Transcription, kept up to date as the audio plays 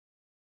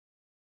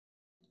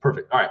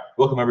Perfect. All right.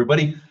 Welcome,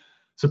 everybody.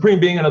 Supreme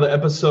Being, another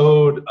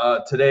episode.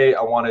 Today,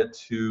 I wanted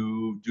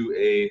to do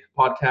a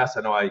podcast.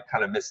 I know I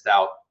kind of missed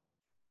out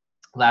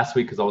last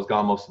week because I was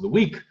gone most of the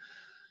week.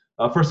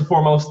 First and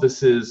foremost,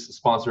 this is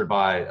sponsored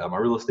by my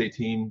real estate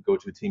team. Go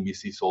to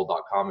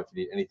teambcsold.com if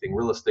you need anything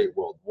real estate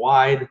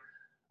worldwide.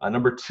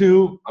 Number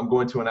two, I'm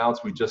going to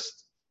announce we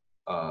just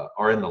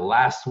are in the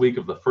last week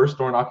of the first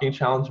door knocking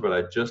challenge, but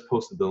I just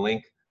posted the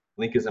link.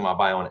 Link is in my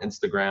bio on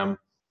Instagram.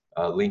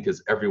 Link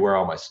is everywhere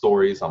on my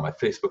stories, on my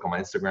Facebook, on my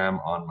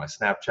Instagram, on my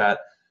Snapchat,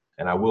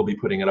 and I will be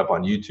putting it up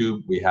on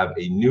YouTube. We have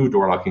a new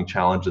door knocking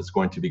challenge that's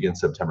going to begin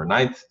September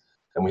 9th,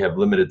 and we have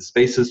limited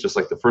spaces just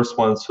like the first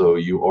one, so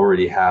you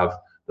already have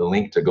the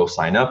link to go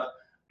sign up.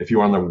 If you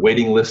were on the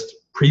waiting list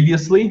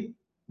previously,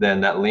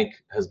 then that link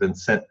has been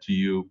sent to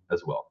you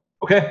as well.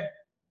 Okay?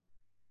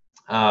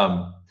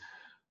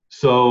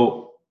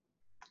 So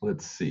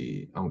let's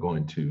see. I'm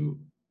going to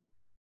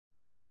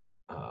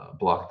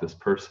block this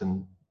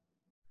person.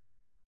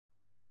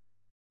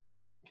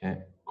 Okay,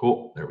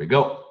 cool. There we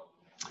go.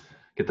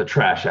 Get the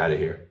trash out of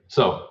here.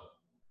 So,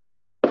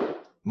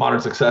 Modern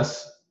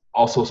Success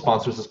also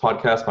sponsors this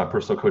podcast, my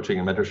personal coaching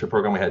and mentorship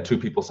program. We had 2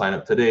 people sign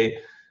up today.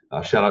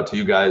 Shout out to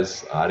you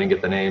guys. I didn't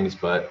get the names,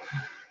 but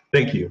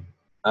thank you.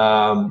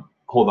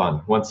 Hold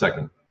on 1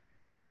 second.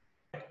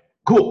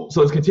 Cool.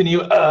 So let's continue.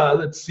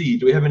 Let's see.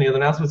 Do we have any other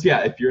announcements? Yeah.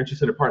 If you're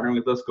interested in partnering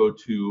with us, go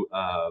to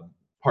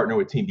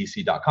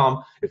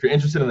partnerwithteambc.com. If you're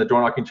interested in the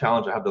door knocking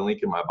challenge, I have the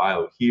link in my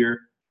bio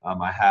here.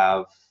 I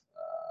have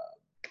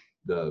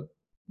the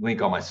link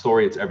on my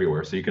story. It's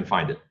everywhere, so you can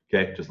find it.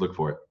 Okay, just look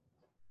for it.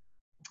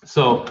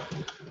 So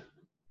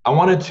I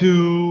wanted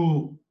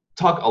to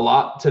talk a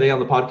lot today on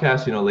the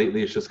podcast. You know,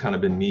 lately it's just kind of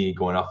been me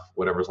going off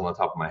whatever's on the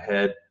top of my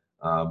head.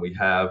 We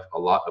have a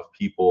lot of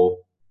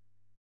people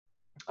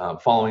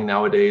following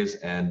nowadays,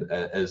 and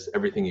as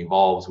everything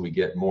evolves, we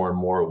get more and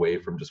more away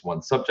from just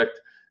one subject,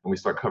 and we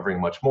start covering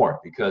much more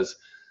because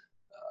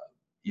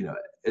you know,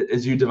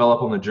 as you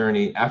develop on the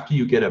journey, after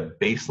you get a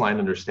baseline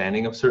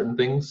understanding of certain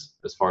things,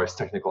 as far as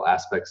technical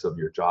aspects of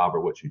your job or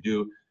what you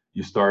do,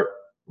 you start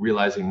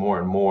realizing more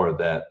and more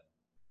that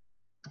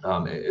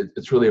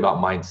it's really about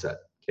mindset,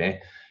 okay?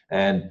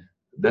 And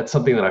that's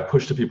something that I've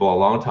pushed to people a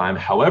long time.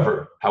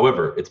 However,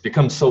 it's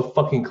become so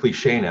fucking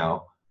cliche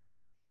now,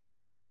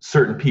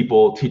 certain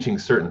people teaching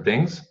certain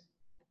things,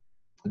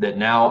 that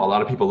now a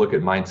lot of people look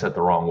at mindset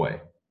the wrong way,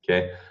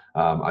 okay?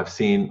 I've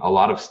seen a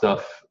lot of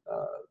stuff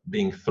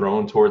being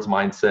thrown towards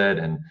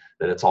mindset and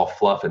that it's all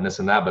fluff and this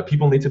and that, but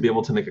people need to be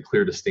able to make a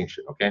clear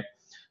distinction, okay?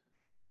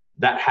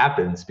 That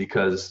happens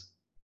because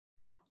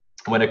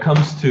when it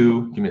comes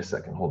to, give me a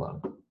second, hold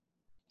on.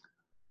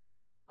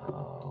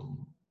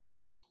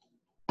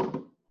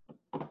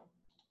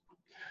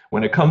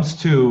 When it comes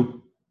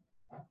to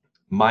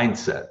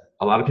mindset,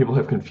 a lot of people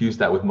have confused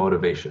that with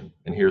motivation,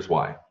 and here's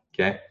why,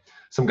 okay?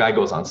 Some guy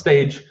goes on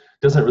stage,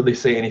 doesn't really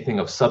say anything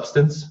of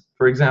substance,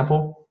 for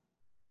example,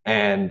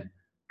 and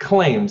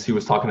claims he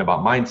was talking about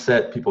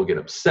mindset, people get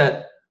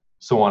upset,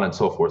 so on and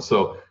so forth.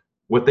 So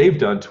what they've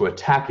done to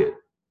attack it,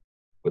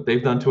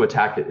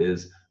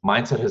 is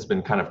mindset has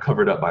been kind of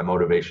covered up by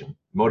motivation.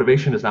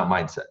 Motivation is not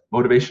mindset.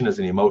 Motivation is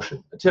an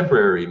emotion, a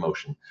temporary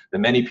emotion that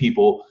many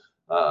people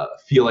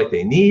feel like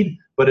they need,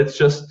 but it's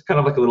just kind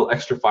of like a little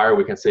extra fire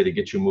we can say to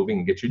get you moving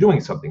and get you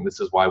doing something. This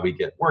is why we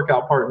get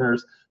workout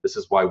partners. This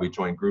is why we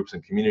join groups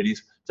and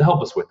communities to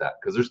help us with that,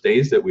 because there's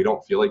days that we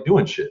don't feel like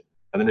doing shit.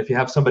 And then if you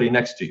have somebody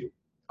next to you,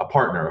 a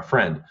partner, a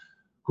friend,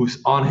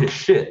 who's on his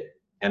shit,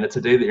 and it's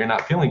a day that you're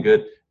not feeling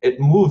good, it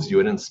moves you,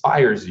 it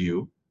inspires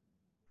you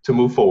to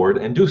move forward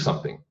and do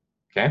something,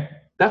 okay?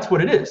 That's what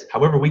it is.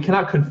 However, we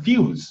cannot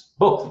confuse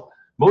both.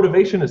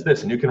 Motivation is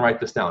this, and you can write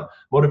this down.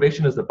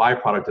 Motivation is the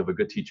byproduct of a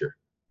good teacher,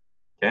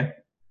 okay?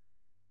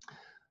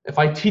 If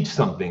I teach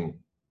something,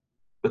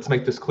 let's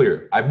make this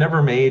clear. I've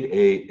never made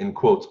a, in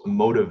quotes,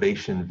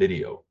 motivation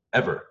video,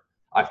 ever.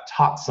 I've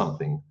taught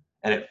something,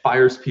 and it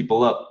fires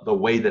people up the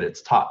way that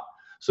it's taught.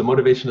 So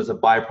motivation is a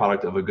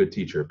byproduct of a good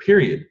teacher,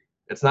 period.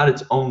 It's not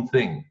its own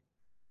thing.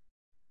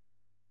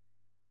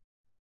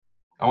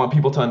 I want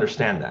people to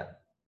understand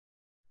that.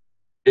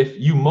 If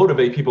you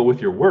motivate people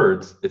with your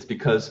words, it's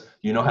because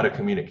you know how to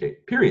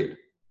communicate, period.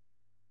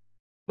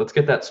 Let's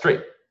get that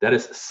straight. That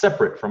is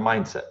separate from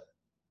mindset.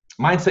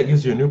 Mindset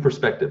gives you a new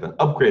perspective, an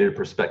upgraded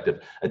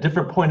perspective, a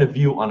different point of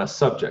view on a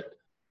subject,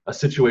 a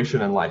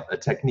situation in life, a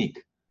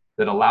technique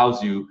that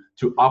allows you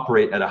to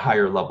operate at a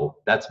higher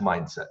level. That's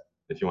mindset.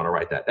 If you want to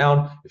write that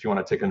down, if you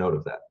want to take a note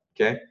of that,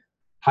 okay?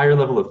 Higher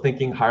level of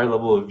thinking, higher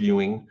level of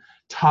viewing,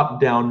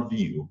 top-down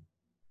view,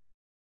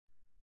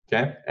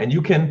 okay? And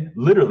you can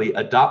literally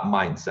adopt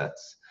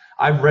mindsets.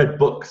 I've read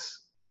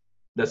books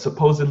that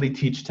supposedly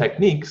teach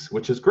techniques,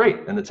 which is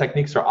great, and the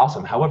techniques are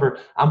awesome. However,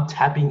 I'm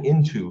tapping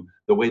into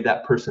the way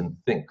that person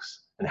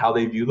thinks and how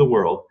they view the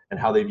world and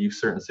how they view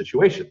certain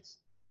situations.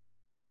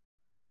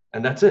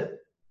 And that's it.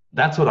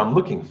 That's what I'm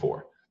looking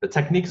for. The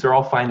techniques are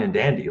all fine and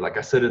dandy, like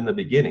I said in the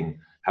beginning.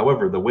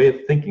 However, the way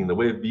of thinking, the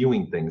way of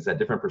viewing things, that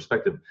different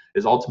perspective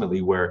is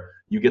ultimately where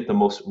you get the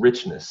most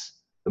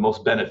richness, the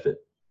most benefit.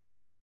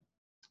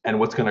 and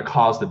what's going to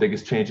cause the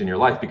biggest change in your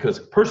life. Because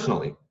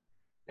personally,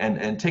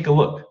 and take a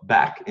look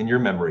back in your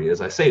memory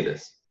as I say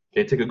this,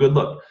 okay, take a good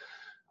look.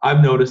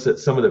 I've noticed that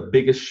some of the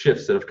biggest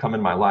shifts that have come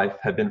in my life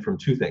have been from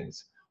two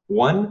things.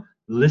 One,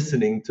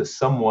 listening to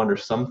someone or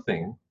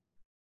something,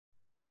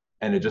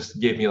 and it just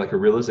gave me like a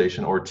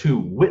realization, or two,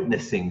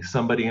 witnessing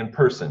somebody in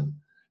person,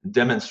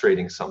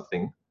 demonstrating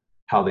something,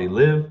 how they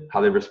live, how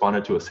they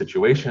responded to a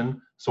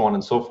situation, so on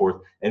and so forth,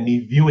 and me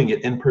viewing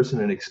it in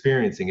person and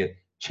experiencing it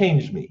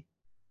changed me.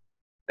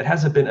 It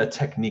hasn't been a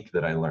technique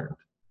that I learned.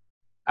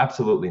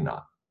 Absolutely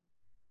not.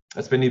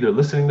 It's been either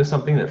listening to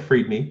something that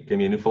freed me, gave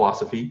me a new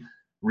philosophy,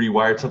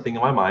 rewired something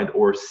in my mind,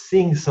 or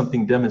seeing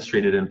something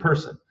demonstrated in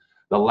person.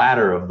 The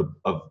latter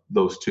of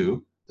those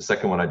two, the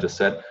second one I just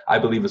said, I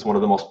believe is one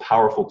of the most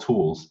powerful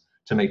tools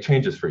to make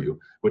changes for you,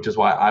 which is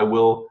why I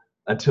will,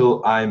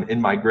 until I'm in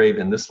my grave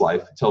in this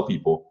life, tell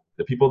people,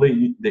 the people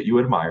that you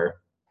admire,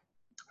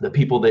 the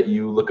people that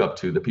you look up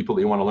to, the people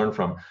that you want to learn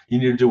from, you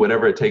need to do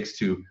whatever it takes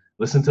to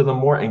listen to them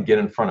more and get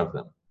in front of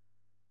them.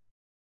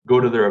 Go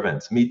to their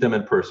events, meet them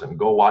in person,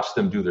 go watch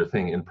them do their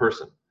thing in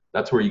person.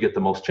 That's where you get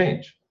the most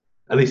change.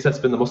 At least that's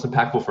been the most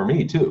impactful for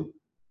me too,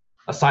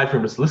 aside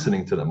from just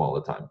listening to them all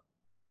the time.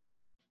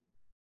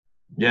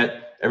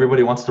 Yet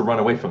everybody wants to run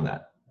away from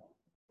that.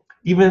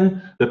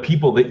 Even the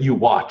people that you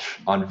watch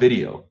on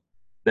video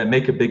that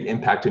make a big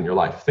impact in your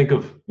life. Think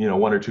of,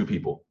 one or two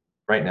people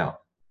right now.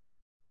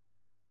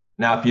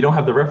 Now, if you don't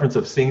have the reference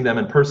of seeing them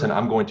in person,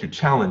 I'm going to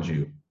challenge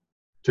you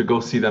to go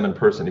see them in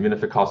person, even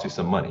if it costs you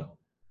some money.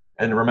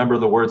 And remember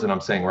the words that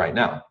I'm saying right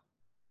now,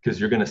 because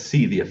you're going to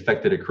see the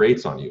effect that it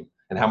creates on you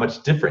and how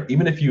much different,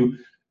 even if you,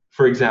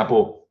 for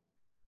example,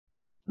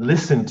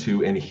 listen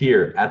to and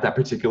hear at that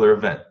particular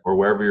event or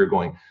wherever you're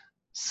going,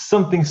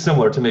 something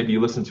similar to maybe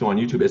you listen to on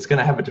YouTube, it's going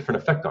to have a different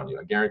effect on you.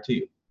 I guarantee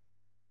you.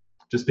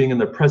 Just being in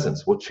their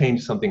presence will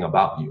change something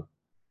about you.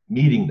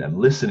 Meeting them,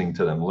 listening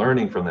to them,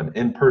 learning from them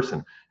in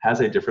person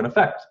has a different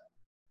effect.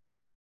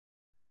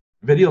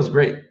 Video is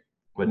great,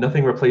 but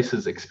nothing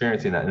replaces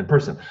experiencing that in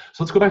person.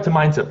 So let's go back to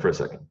mindset for a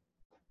second.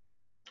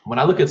 When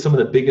I look at some of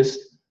the biggest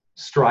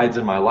strides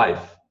in my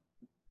life,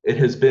 it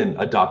has been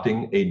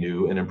adopting a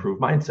new and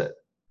improved mindset.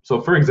 So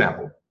for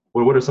example,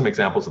 what are some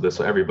examples of this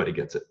so everybody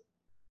gets it?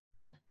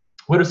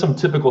 What are some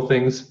typical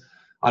things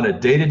on a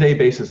day-to-day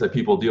basis that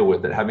people deal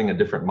with that having a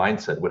different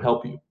mindset would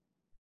help you?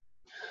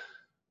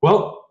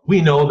 Well, we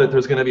know that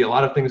there's going to be a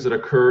lot of things that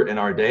occur in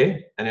our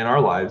day and in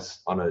our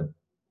lives on a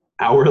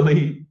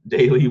hourly,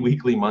 daily,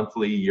 weekly,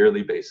 monthly,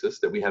 yearly basis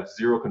that we have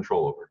zero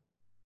control over.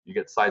 You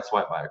get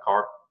sideswiped by a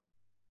car,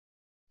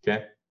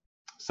 okay?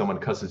 Someone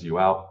cusses you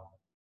out.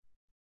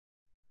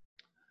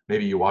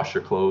 Maybe you wash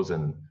your clothes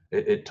and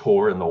it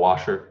tore in the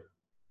washer.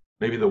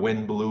 Maybe the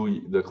wind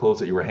blew the clothes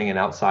that you were hanging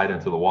outside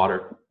into the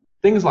water.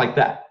 Things like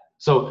that.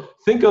 So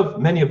think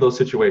of many of those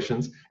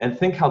situations and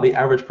think how the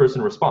average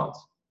person responds.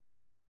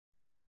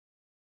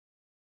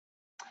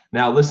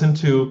 Now listen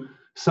to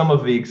some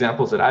of the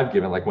examples that I've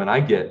given, like when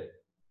I get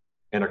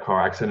in a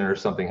car accident or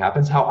something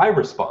happens, how I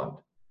respond.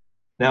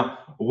 Now,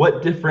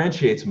 what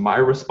differentiates my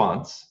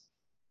response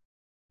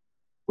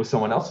with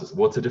someone else's?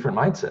 Well, it's a different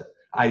mindset.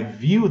 I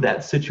view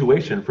that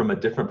situation from a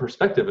different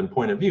perspective and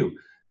point of view,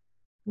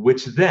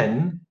 which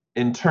then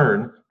in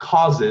turn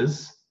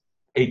causes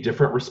a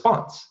different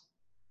response.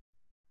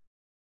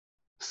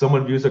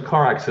 Someone views a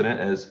car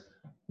accident as,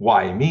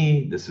 why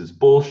me? This is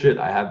bullshit.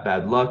 I have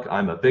bad luck.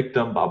 I'm a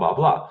victim, blah, blah,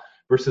 blah.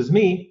 Versus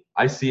me,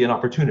 I see an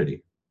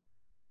opportunity.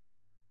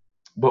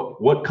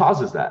 But what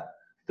causes that?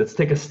 Let's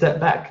take a step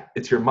back.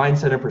 It's your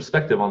mindset and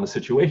perspective on the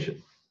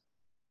situation.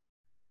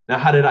 Now,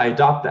 how did I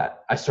adopt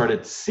that? I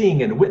started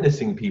seeing and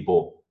witnessing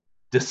people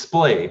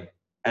display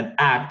and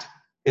act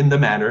in the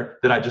manner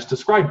that I just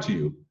described to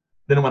you.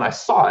 Then when I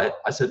saw it,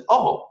 I said,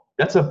 oh,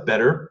 that's a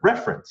better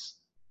reference.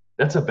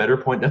 That's a better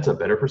point. That's a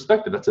better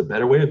perspective. That's a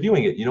better way of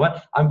viewing it. You know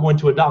what? I'm going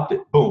to adopt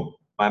it. Boom.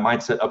 My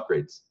mindset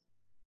upgrades.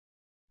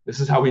 This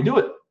is how we do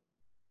it.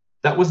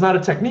 That was not a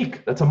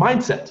technique. That's a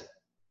mindset.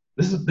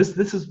 This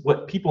is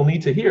what people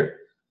need to hear.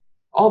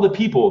 All the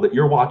people that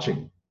you're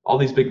watching, all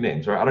these big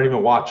names, right? I don't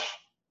even watch,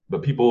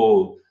 but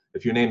people,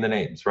 if you name the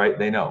names, right?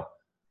 They know.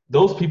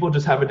 Those people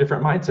just have a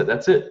different mindset.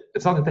 That's it.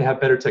 It's not that they have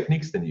better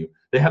techniques than you.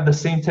 They have the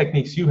same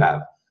techniques you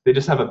have. They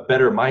just have a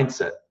better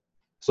mindset.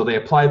 So they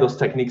apply those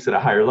techniques at a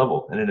higher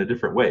level and in a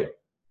different way.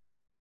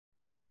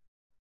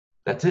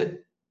 That's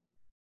it.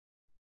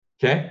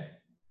 Okay?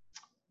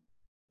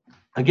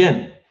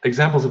 Again,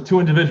 examples of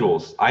two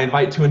individuals. I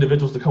invite two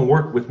individuals to come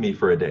work with me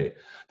for a day.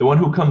 The one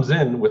who comes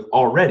in with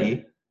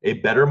already a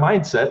better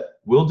mindset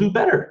will do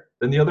better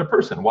than the other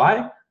person.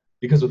 Why?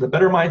 Because with a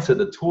better mindset,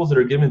 the tools that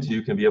are given to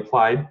you can be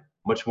applied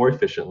much more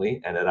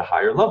efficiently and at a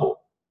higher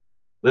level.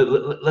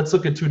 Let's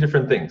look at two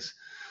different things.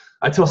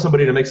 I tell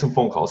somebody to make some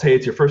phone calls. Hey,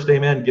 it's your first day,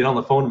 man. Get on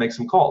the phone and make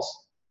some calls.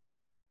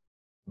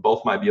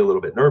 Both might be a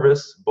little bit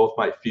nervous. Both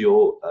might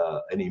feel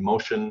an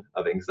emotion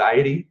of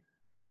anxiety.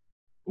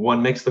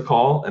 One makes the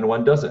call and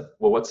one doesn't.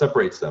 Well, what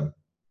separates them?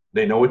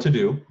 They know what to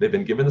do. They've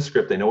been given the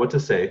script. They know what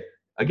to say.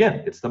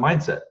 Again, it's the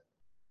mindset.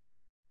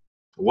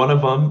 One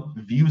of them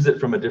views it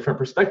from a different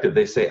perspective.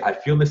 They say, I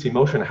feel this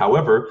emotion.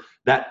 However,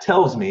 that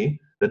tells me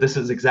that this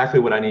is exactly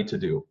what I need to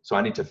do. So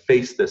I need to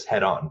face this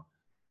head on,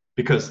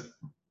 because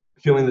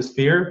feeling this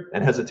fear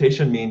and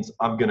hesitation means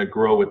I'm going to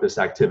grow with this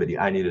activity.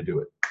 I need to do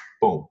it.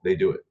 Boom, they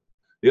do it.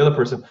 The other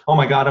person, oh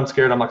my God, I'm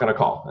scared, I'm not going to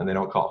call. And they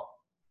don't call.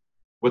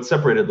 What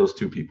separated those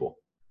two people?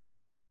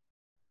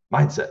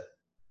 Mindset.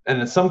 And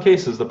in some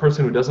cases, the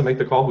person who doesn't make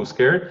the call, who's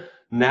scared,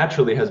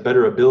 naturally has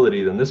better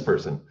ability than this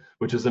person,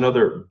 which is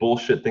another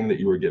bullshit thing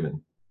that you were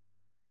given.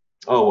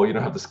 Oh, well, you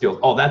don't have the skills.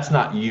 Oh, that's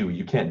not you.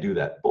 You can't do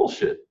that.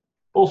 Bullshit.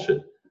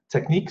 Bullshit.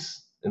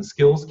 Techniques and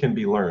skills can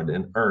be learned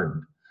and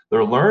earned.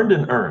 They're learned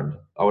and earned.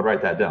 I would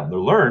write that down. They're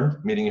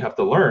learned, meaning you have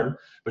to learn,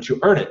 but you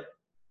earn it.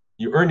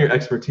 You earn your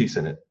expertise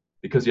in it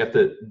because you have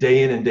to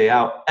day in and day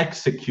out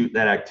execute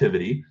that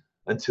activity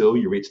until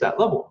you reach that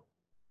level.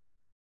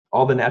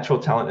 All the natural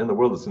talent in the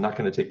world is not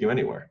going to take you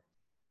anywhere.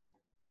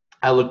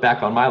 I look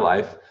back on my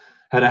life.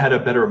 Had I had a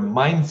better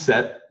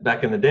mindset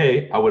back in the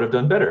day, I would have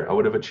done better. I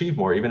would have achieved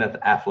more, even at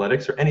the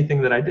athletics or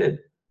anything that I did.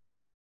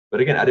 But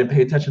again, I didn't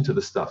pay attention to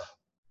this stuff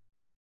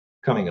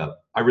coming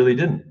up. I really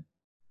didn't.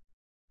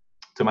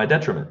 To my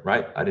detriment,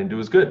 right? I didn't do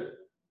as good,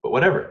 but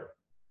whatever.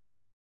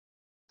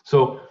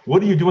 So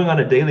what are you doing on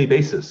a daily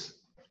basis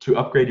to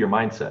upgrade your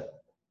mindset?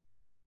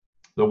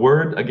 The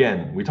word,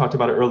 again, we talked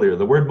about it earlier,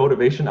 the word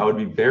motivation, I would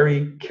be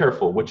very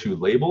careful what you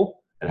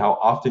label and how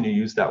often you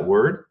use that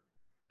word,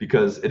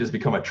 because it has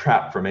become a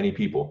trap for many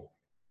people.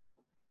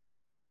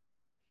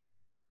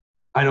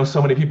 I know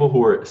so many people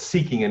who are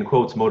seeking, in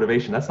quotes,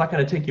 motivation. That's not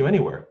going to take you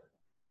anywhere.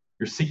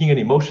 You're seeking an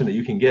emotion that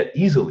you can get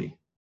easily.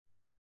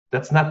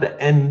 That's not the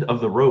end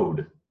of the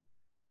road.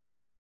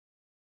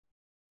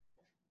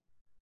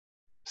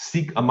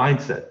 Seek a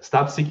mindset.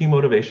 Stop seeking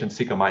motivation,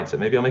 seek a mindset.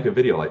 Maybe I'll make a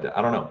video like that.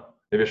 I don't know.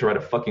 Maybe I should write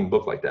a fucking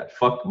book like that.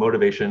 Fuck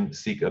motivation,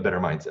 seek a better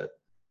mindset.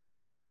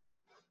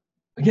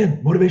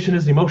 Again, motivation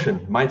is emotion.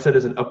 Mindset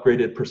is an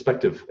upgraded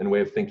perspective and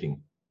way of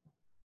thinking.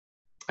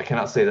 I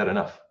cannot say that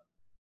enough.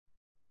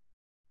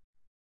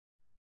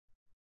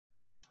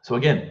 So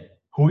again,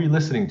 who are you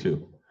listening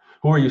to?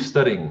 Who are you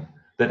studying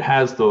that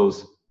has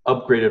those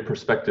upgraded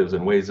perspectives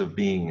and ways of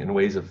being and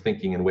ways of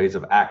thinking and ways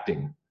of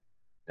acting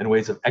and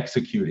ways of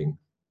executing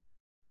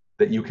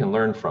that you can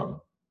learn from?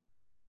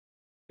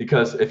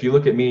 Because if you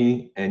look at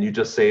me and you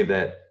just say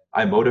that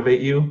I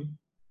motivate you,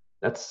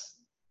 that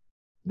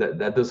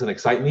doesn't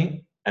excite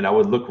me. And I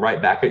would look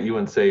right back at you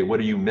and say, what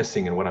are you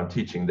missing in what I'm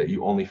teaching that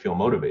you only feel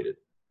motivated?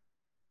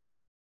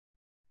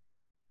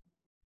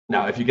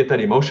 Now, if you get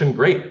that emotion,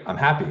 great, I'm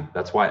happy.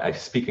 That's why I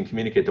speak and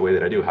communicate the way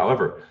that I do.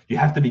 However, you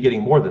have to be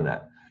getting more than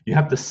that. You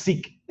have to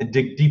seek and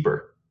dig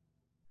deeper,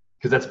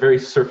 because that's very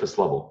surface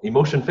level.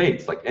 Emotion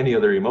fades like any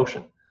other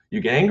emotion. You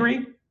get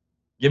angry,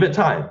 give it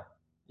time.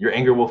 Your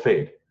anger will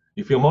fade.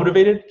 You feel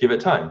motivated, give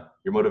it time.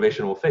 Your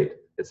motivation will fade.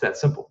 It's that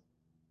simple.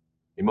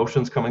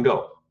 Emotions come and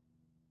go.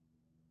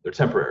 They're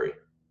temporary.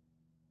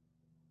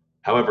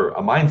 However,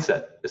 a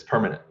mindset is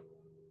permanent.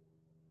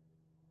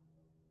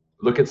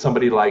 Look at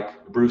somebody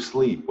like Bruce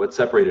Lee. What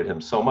separated him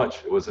so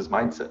much? It was his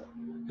mindset,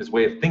 his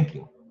way of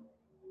thinking,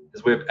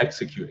 his way of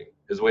executing,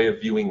 his way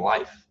of viewing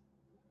life.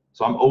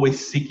 So I'm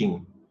always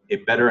seeking a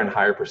better and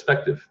higher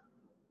perspective.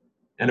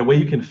 And a way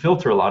you can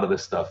filter a lot of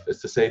this stuff is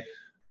to say,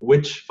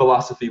 which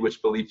philosophy,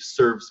 which belief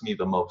serves me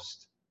the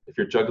most? If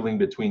you're juggling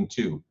between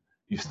two,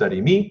 you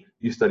study me,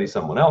 you study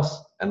someone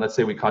else, and let's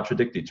say we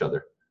contradict each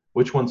other.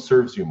 Which one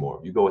serves you more?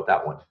 You go with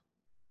that one.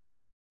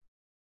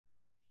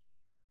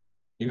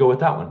 You go with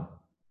that one.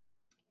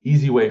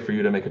 Easy way for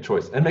you to make a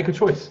choice, and make a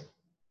choice.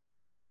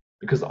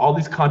 Because all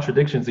these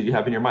contradictions that you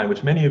have in your mind,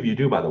 which many of you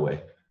do, by the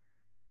way,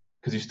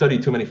 because you study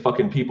too many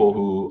fucking people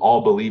who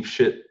all believe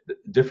shit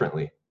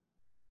differently,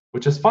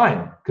 which is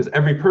fine, because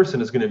every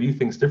person is going to view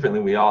things differently.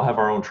 We all have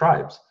our own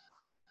tribes,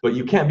 but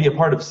you can't be a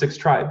part of 6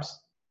 tribes.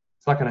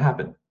 It's not going to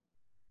happen.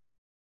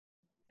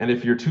 And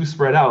if you're too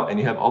spread out and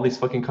you have all these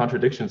fucking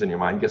contradictions in your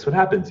mind, guess what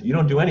happens? You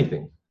don't do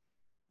anything.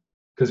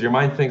 Because your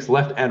mind thinks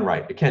left and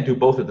right. It can't do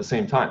both at the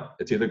same time.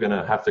 It's either going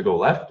to have to go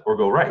left or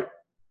go right.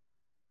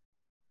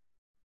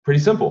 Pretty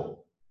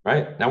simple,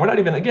 right? Now, we're not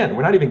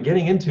even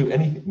getting into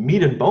any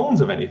meat and bones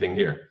of anything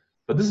here,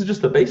 but this is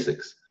just the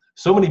basics.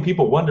 So many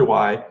people wonder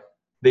why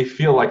they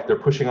feel like they're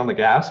pushing on the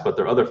gas, but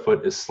their other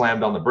foot is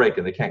slammed on the brake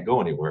and they can't go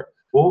anywhere.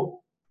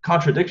 Well,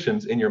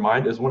 contradictions in your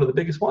mind is one of the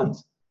biggest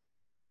ones.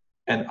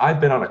 And I've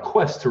been on a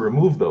quest to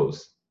remove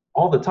those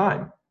all the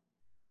time.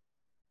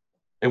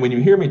 And when you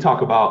hear me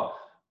talk about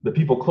the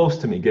people close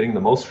to me getting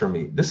the most from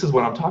me, this is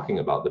what I'm talking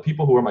about. The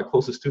people who are my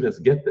closest students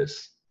get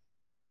this.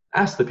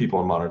 Ask the people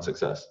in Modern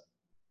Success.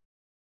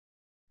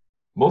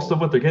 Most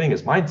of what they're getting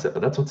is mindset,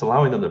 but that's what's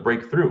allowing them to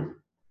break through.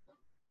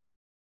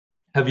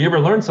 Have you ever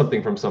learned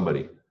something from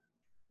somebody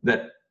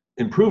that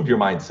improved your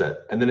mindset,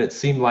 and then it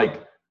seemed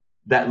like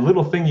that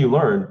little thing you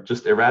learned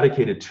just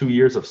eradicated 2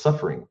 years of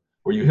suffering,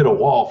 where you hit a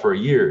wall for a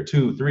year,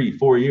 2, 3,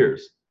 4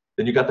 years?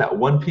 Then you got that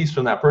one piece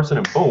from that person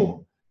and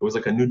boom, it was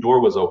like a new door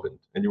was opened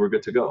and you were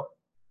good to go.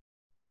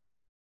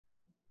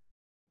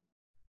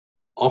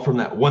 All from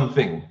that one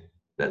thing,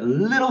 that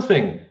little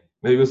thing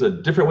Maybe it was a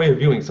different way of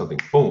viewing something.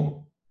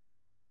 Boom.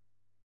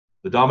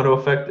 The domino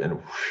effect, and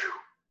whew.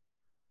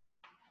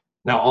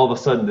 Now all of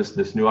a sudden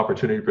this new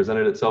opportunity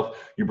presented itself.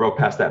 You broke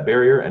past that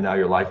barrier, and now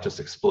your life just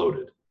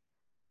exploded.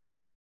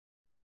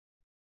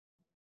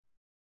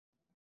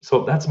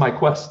 So that's my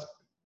quest.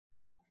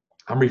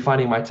 I'm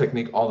refining my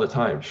technique all the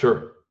time.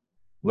 Sure,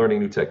 learning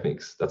new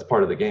techniques. That's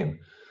part of the game.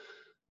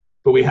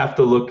 But we have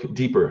to look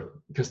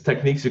deeper, because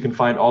techniques you can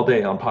find all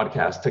day on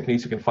podcasts,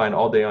 techniques you can find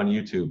all day on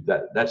YouTube.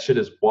 That shit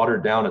is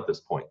watered down at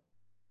this point.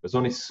 There's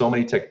only so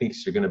many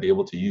techniques you're going to be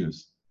able to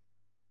use.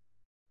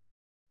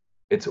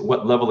 It's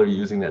what level are you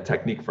using that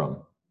technique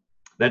from?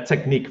 That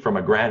technique from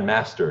a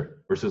grandmaster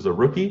versus a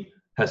rookie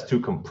has two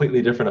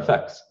completely different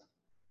effects.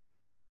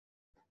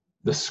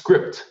 The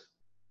script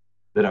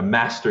that a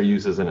master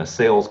uses in a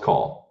sales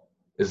call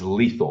is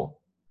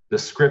lethal. The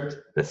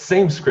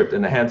same script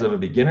in the hands of a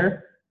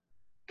beginner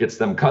gets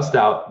them cussed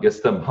out, gets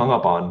them hung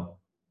up on,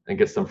 and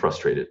gets them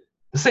frustrated.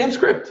 The same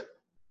script.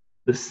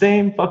 The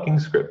same fucking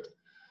script.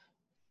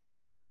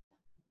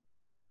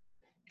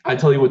 I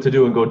tell you what to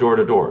do and go door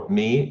to door.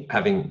 Me,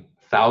 having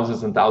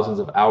thousands and thousands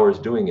of hours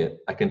doing it,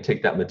 I can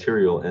take that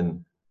material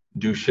and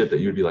do shit that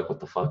you'd be like, what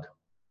the fuck?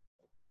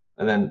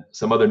 And then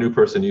some other new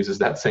person uses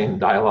that same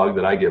dialogue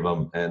that I give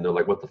them, and they're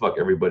like, what the fuck?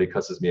 Everybody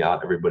cusses me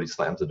out. Everybody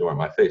slams the door in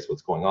my face.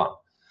 What's going on?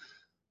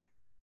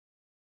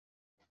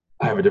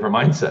 I have a different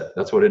mindset.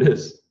 That's what it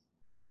is.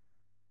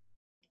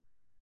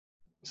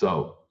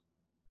 So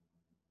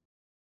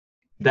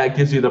that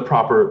gives you the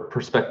proper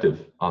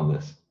perspective on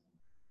this.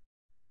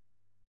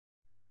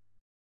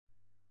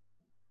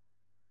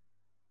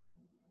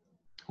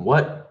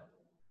 What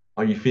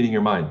are you feeding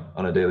your mind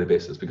on a daily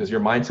basis? Because your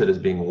mindset is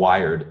being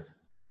wired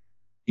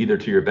either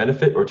to your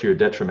benefit or to your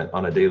detriment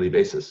on a daily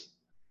basis.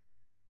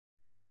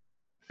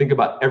 Think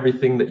about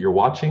everything that you're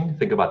watching.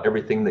 Think about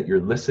everything that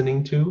you're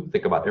listening to.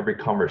 Think about every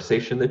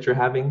conversation that you're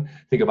having.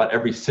 Think about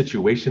every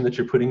situation that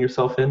you're putting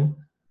yourself in.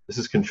 This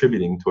is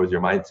contributing towards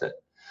your mindset.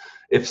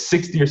 If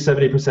 60 or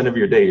 70% of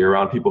your day you're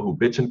around people who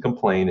bitch and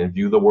complain and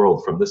view the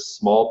world from this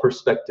small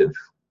perspective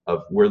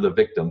of we're the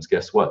victims,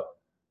 guess what?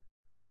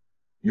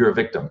 You're a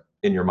victim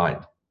in your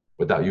mind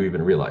without you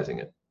even realizing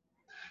it.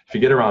 If you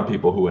get around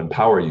people who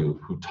empower you,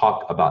 who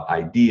talk about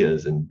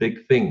ideas and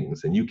big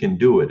things, and you can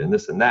do it, and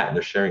this and that, and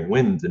they're sharing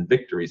wins and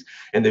victories,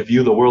 and they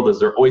view the world as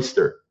their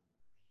oyster,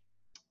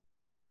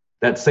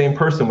 that same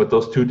person with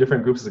those two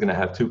different groups is going to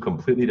have two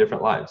completely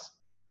different lives.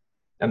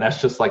 And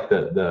that's just like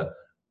the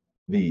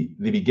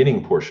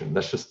beginning portion.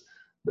 That's just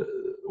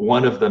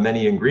one of the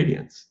many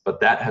ingredients,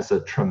 but that has a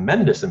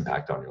tremendous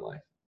impact on your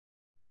life.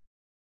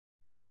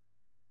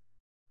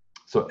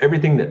 So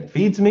everything that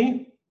feeds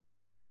me,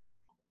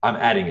 I'm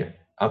adding it.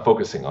 I'm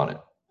focusing on it.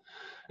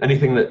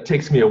 Anything that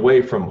takes me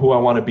away from who I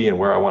want to be and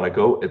where I want to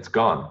go, it's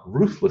gone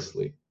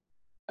ruthlessly.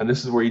 And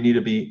this is where you need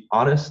to be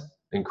honest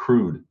and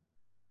crude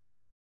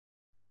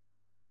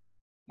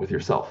with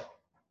yourself.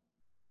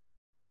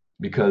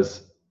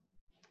 Because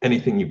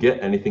anything you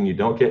get, anything you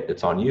don't get,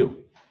 it's on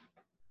you.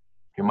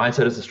 Your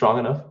mindset isn't strong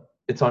enough,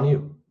 it's on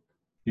you.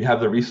 You have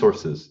the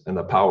resources and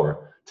the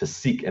power to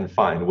seek and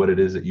find what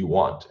it is that you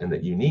want and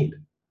that you need.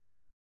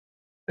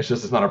 It's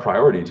just, it's not a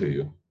priority to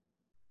you.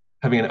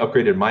 Having an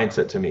upgraded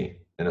mindset to me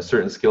and a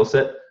certain skill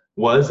set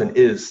was and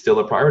is still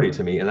a priority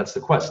to me. And that's the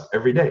quest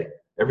every day,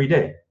 every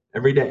day,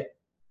 every day.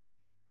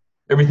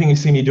 Everything you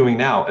see me doing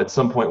now at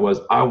some point was,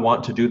 I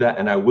want to do that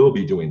and I will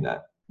be doing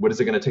that. What is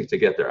it going to take to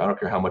get there? I don't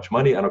care how much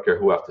money, I don't care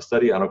who I have to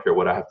study, I don't care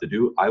what I have to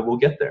do, I will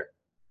get there.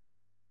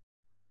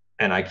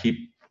 And I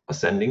keep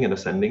ascending and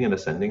ascending and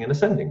ascending and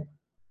ascending.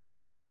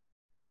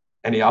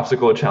 Any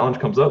obstacle or challenge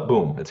comes up,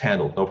 boom, it's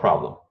handled, no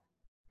problem.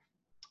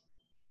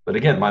 But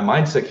again, my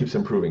mindset keeps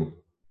improving.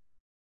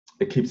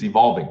 It keeps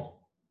evolving.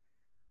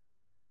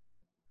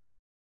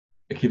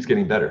 It keeps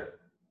getting better.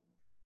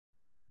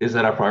 Is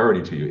that a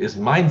priority to you? Is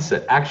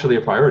mindset actually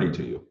a priority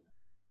to you?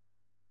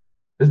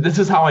 This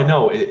is how I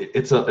know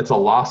it's a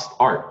lost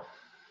art.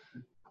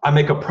 I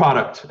make a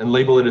product and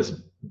label it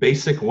as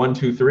basic 1,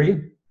 2,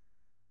 3,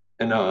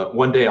 and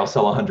one day I'll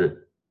sell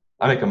 100.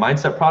 I make a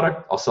mindset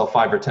product, I'll sell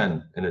 5 or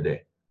 10 in a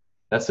day.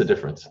 That's the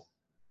difference.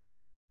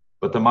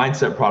 But the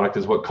mindset product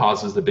is what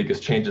causes the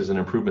biggest changes and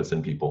improvements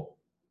in people.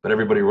 But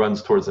everybody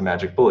runs towards the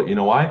magic bullet. You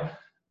know why?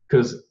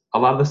 Because a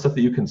lot of the stuff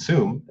that you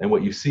consume and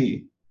what you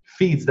see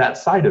feeds that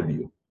side of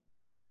you.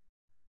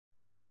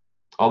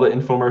 All the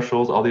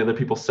infomercials, all the other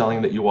people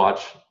selling that you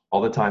watch,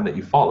 all the time that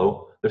you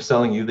follow, they're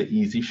selling you the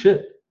easy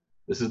shit.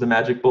 This is the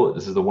magic bullet.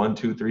 This is the 1,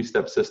 2, 3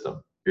 step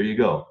system. Here you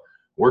go.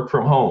 Work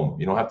from home.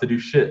 You don't have to do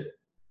shit.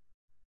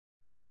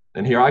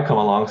 And here I come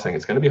along saying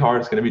it's going to be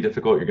hard. It's going to be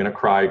difficult. You're going to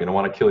cry. You're going to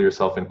want to kill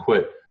yourself and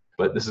quit.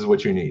 But this is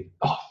what you need.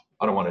 Oh,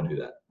 I don't want to do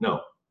that.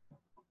 No.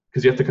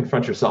 Because you have to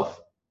confront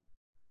yourself.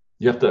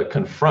 You have to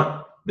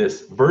confront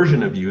this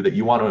version of you that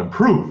you want to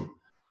improve.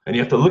 And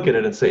you have to look at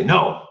it and say,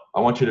 no,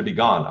 I want you to be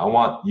gone. I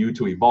want you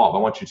to evolve. I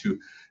want you to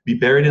be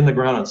buried in the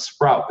ground and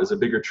sprout as a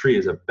bigger tree,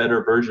 as a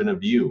better version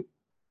of you.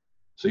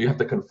 So you have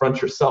to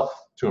confront yourself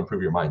to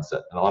improve your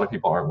mindset. And a lot of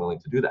people aren't willing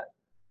to do that.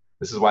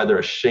 This is why they're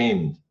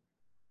ashamed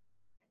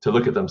to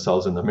look at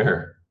themselves in the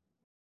mirror.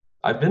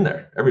 I've been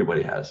there.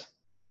 Everybody has.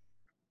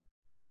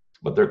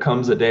 But there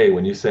comes a day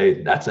when you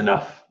say, that's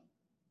enough.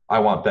 I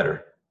want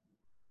better.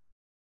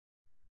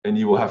 And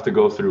you will have to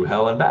go through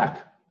hell and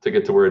back to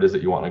get to where it is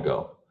that you want to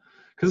go.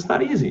 Because it's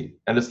not easy.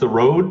 And it's the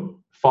road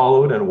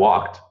followed and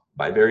walked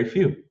by very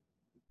few.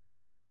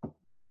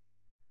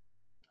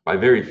 By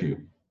very few.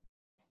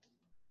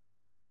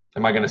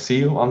 Am I going to see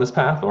you on this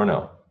path or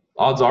no?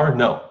 Odds are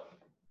no.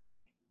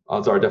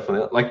 Odds are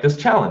definitely, like this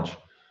challenge.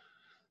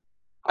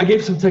 I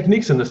gave some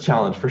techniques in this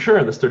challenge for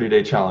sure, this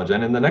 30-day challenge.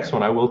 And in the next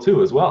one, I will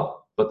too as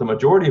well. But the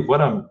majority of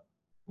what I'm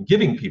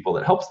giving people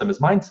that helps them is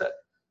mindset.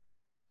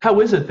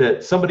 How is it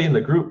that somebody in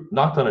the group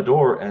knocked on a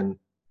door and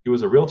he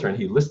was a realtor and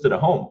he listed a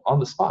home on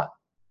the spot?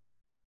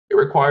 It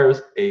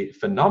requires a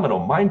phenomenal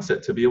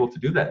mindset to be able to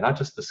do that, not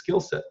just the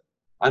skill set.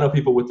 I know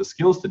people with the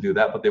skills to do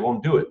that, but they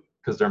won't do it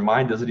because their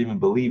mind doesn't even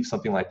believe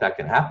something like that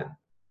can happen.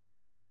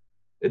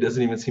 It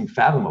doesn't even seem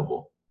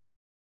fathomable.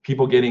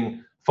 People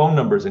getting phone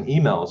numbers and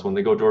emails when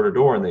they go door to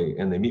door and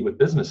they meet with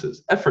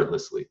businesses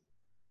effortlessly.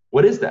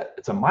 What is that?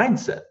 It's a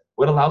mindset.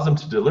 What allows them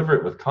to deliver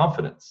it with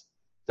confidence,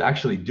 to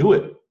actually do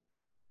it?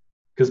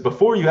 Because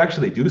before you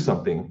actually do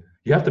something,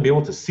 you have to be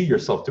able to see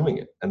yourself doing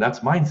it. And that's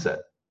mindset.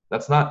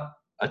 That's not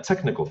a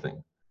technical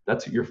thing.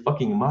 That's your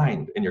fucking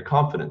mind and your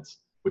confidence,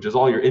 which is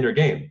all your inner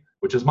game,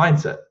 which is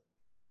mindset,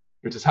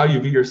 which is how you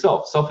view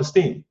yourself,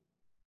 self-esteem.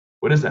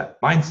 What is that?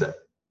 Mindset.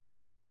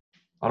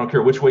 I don't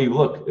care which way you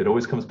look. It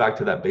always comes back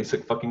to that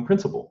basic fucking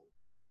principle.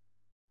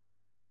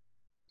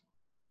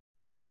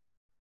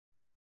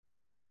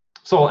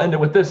 So I'll end it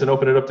with this and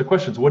open it up to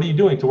questions. What are you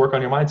doing to work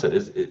on your mindset?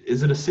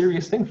 Is it a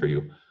serious thing for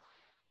you?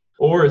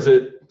 Or is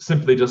it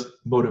simply just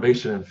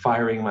motivation and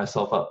firing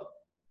myself up?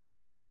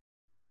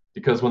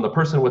 Because when the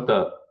person with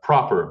the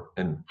proper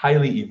and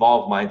highly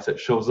evolved mindset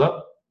shows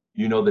up,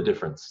 you know the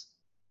difference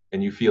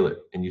and you feel it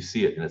and you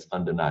see it and it's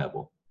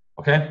undeniable.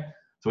 Okay?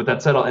 So with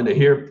that said, I'll end it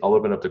here. I'll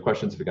open up to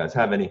questions if you guys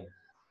have any.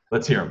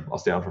 Let's hear them. I'll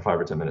stay on for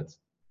 5 or 10 minutes.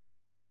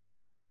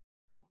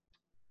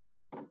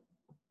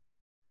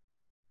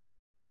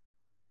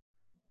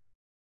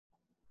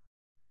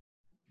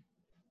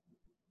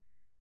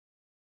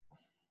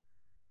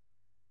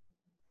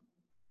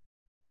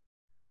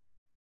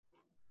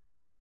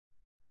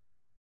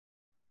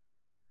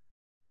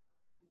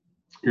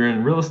 You're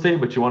in real estate,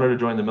 but you wanted to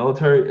join the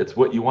military. It's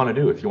what you want to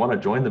do. If you want to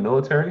join the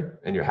military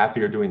and you're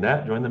happier doing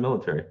that, join the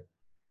military.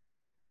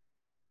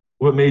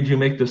 What made you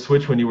make the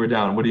switch when you were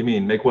down? What do you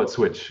mean? Make what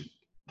switch,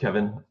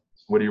 Kevin?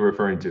 What are you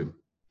referring to?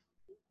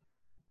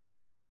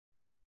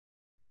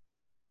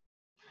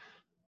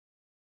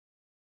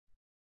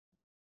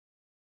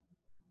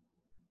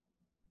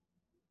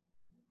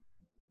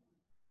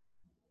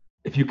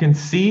 If you can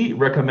see,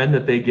 recommend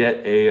that they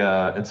get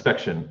a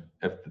inspection.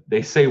 If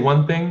they say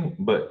one thing,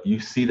 but you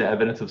see the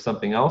evidence of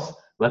something else,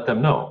 let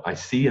them know. I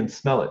see and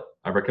smell it.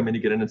 I recommend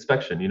you get an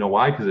inspection. You know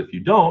why? Because if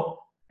you don't,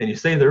 and you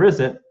say there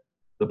isn't,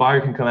 the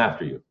buyer can come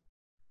after you.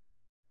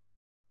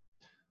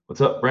 What's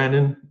up,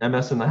 Brandon?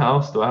 MS in the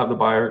house. Do I have the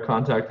buyer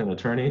contact an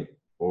attorney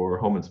or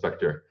home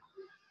inspector?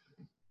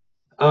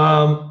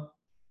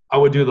 I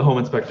would do the home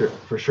inspector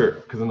for sure,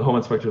 because then the home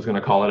inspector is going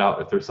to call it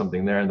out if there's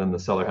something there, and then the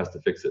seller has to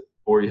fix it,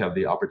 or you have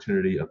the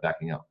opportunity of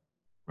backing out,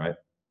 right?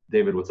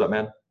 David, what's up,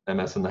 man?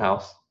 MS in the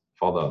house.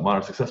 If all the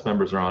Modern Success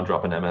members are on,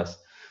 drop an MS.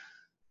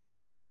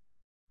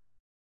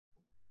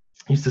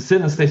 I used to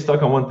sit and stay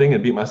stuck on one thing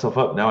and beat myself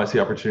up. Now I see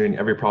opportunity in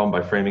every problem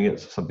by framing it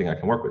as something I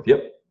can work with. Yep,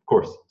 of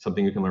course,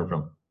 something you can learn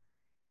from.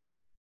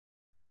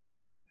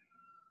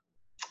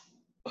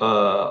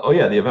 Oh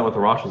yeah, the event with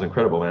Arash was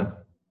incredible, man.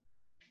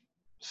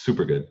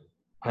 Super good.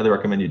 Highly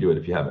recommend you do it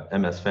if you haven't.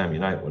 MS Fam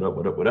Unite. What up,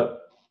 what up, what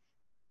up?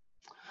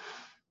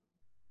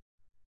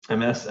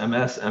 MS,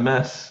 MS,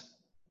 MS.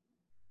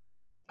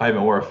 I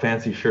even wore a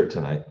fancy shirt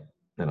tonight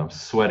and I'm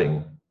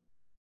sweating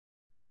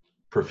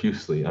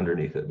profusely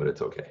underneath it, but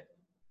it's okay.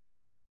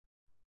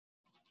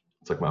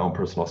 It's like my own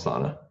personal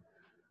sauna.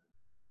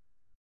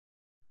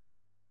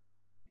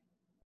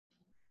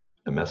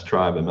 MS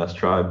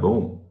Tribe,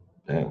 boom.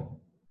 Dang.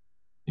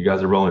 You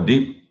guys are rolling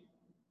deep.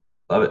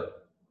 Love it.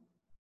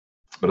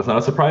 But it's not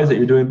a surprise that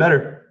you're doing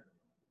better.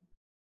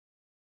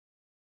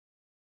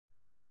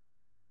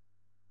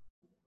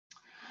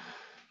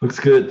 Looks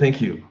good,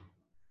 thank you.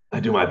 I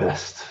do my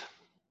best.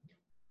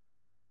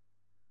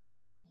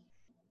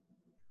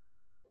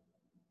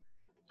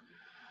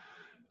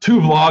 Two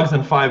vlogs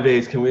in 5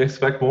 days. Can we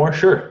expect more?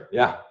 Sure,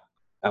 yeah,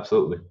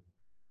 absolutely.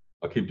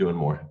 I'll keep doing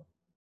more.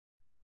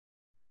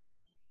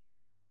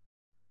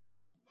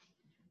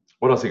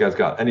 What else you guys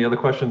got? Any other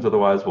questions?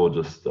 Otherwise, we'll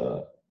just,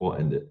 we'll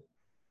end it.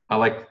 I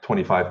like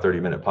 25,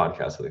 30-minute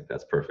podcasts. I think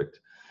that's perfect.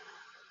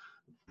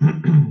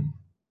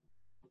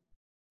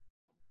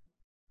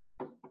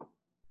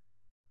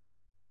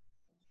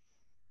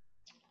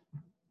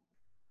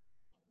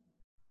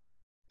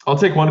 I'll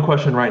take one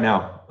question right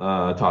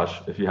now,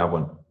 Tosh, if you have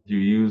one. Do you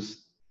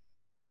use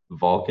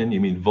Vulcan? You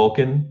mean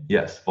Vulcan?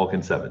 Yes,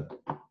 Vulcan 7.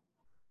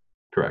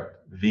 Correct.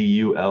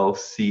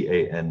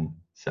 VULCAN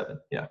 7.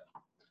 Yeah.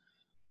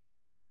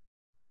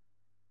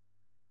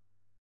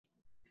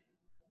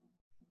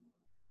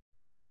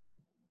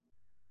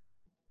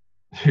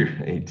 You're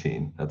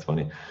 18. That's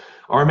funny.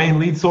 Our main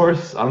lead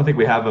source, I don't think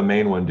we have a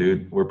main one,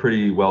 dude. We're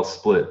pretty well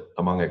split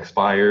among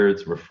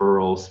expireds,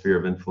 referrals, sphere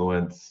of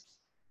influence.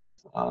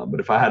 But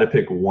if I had to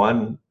pick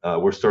one,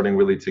 we're starting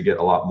really to get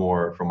a lot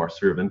more from our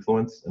sphere of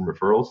influence and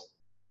referrals.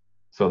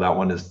 So that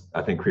one is,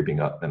 I think, creeping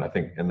up. And I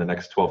think in the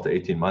next 12 to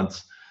 18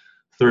 months,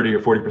 30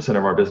 or 40%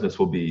 of our business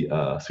will be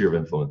sphere of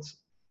influence.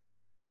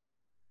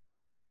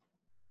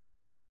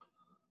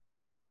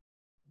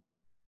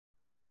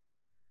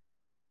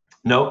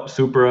 Nope,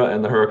 Supra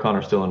and the Huracan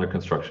are still under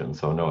construction,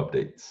 so no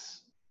updates.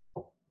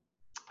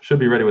 Should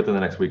be ready within the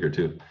next week or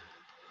two.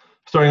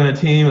 Starting on a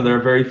team and there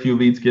are very few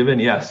leads given,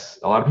 yes.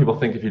 A lot of people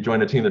think if you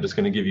join a team, they're just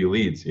going to give you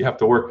leads. You have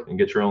to work and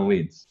get your own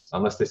leads,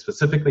 unless they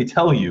specifically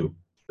tell you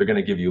they're going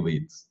to give you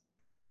leads.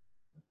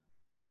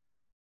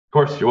 Of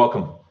course, you're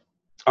welcome. All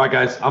right,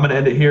 guys, I'm going to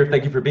end it here.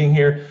 Thank you for being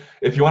here.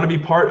 If you want to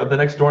be part of the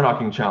next door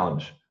knocking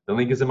challenge, the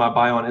link is in my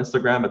bio on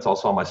Instagram. It's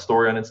also on my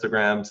story on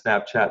Instagram,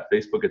 Snapchat,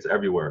 Facebook. It's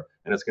everywhere.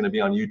 And it's going to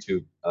be on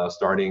YouTube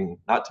starting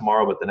not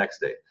tomorrow, but the next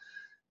day.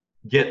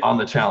 Get on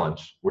the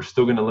challenge. We're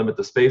still going to limit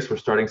the space. We're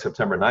starting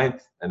September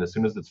 9th. And as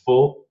soon as it's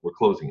full, we're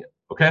closing it.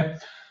 Okay?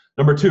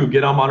 Number 2,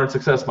 Get on Modern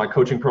Success, my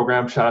coaching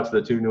program. Shout out to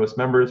the 2 newest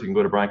members. You can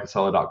go to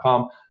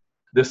bryancasella.com.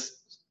 This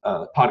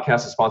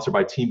podcast is sponsored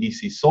by Team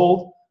BC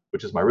Sold,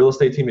 which is my real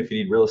estate team. If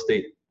you need real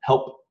estate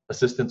help,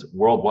 assistance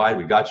worldwide,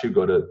 we got you.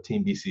 Go to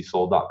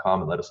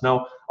teambcsold.com and let us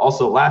know.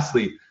 Also,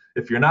 lastly,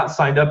 if you're not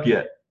signed up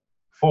yet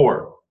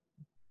for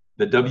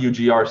the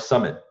WGR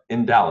Summit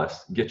in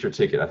Dallas, get your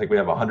ticket. I think we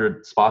have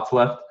 100 spots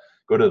left.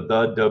 Go to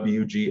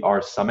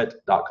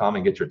thewgrsummit.com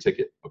and get your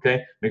ticket,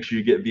 okay? Make sure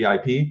you get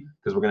VIP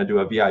because we're going to do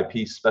a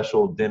VIP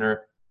special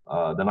dinner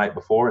the night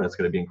before, and it's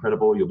going to be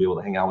incredible. You'll be able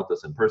to hang out with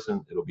us in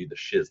person. It'll be the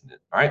shiznit,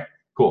 all right?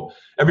 Cool.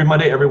 Every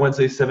Monday, every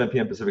Wednesday, 7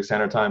 p.m. Pacific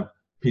Standard Time.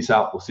 Peace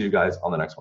out. We'll see you guys on the next one.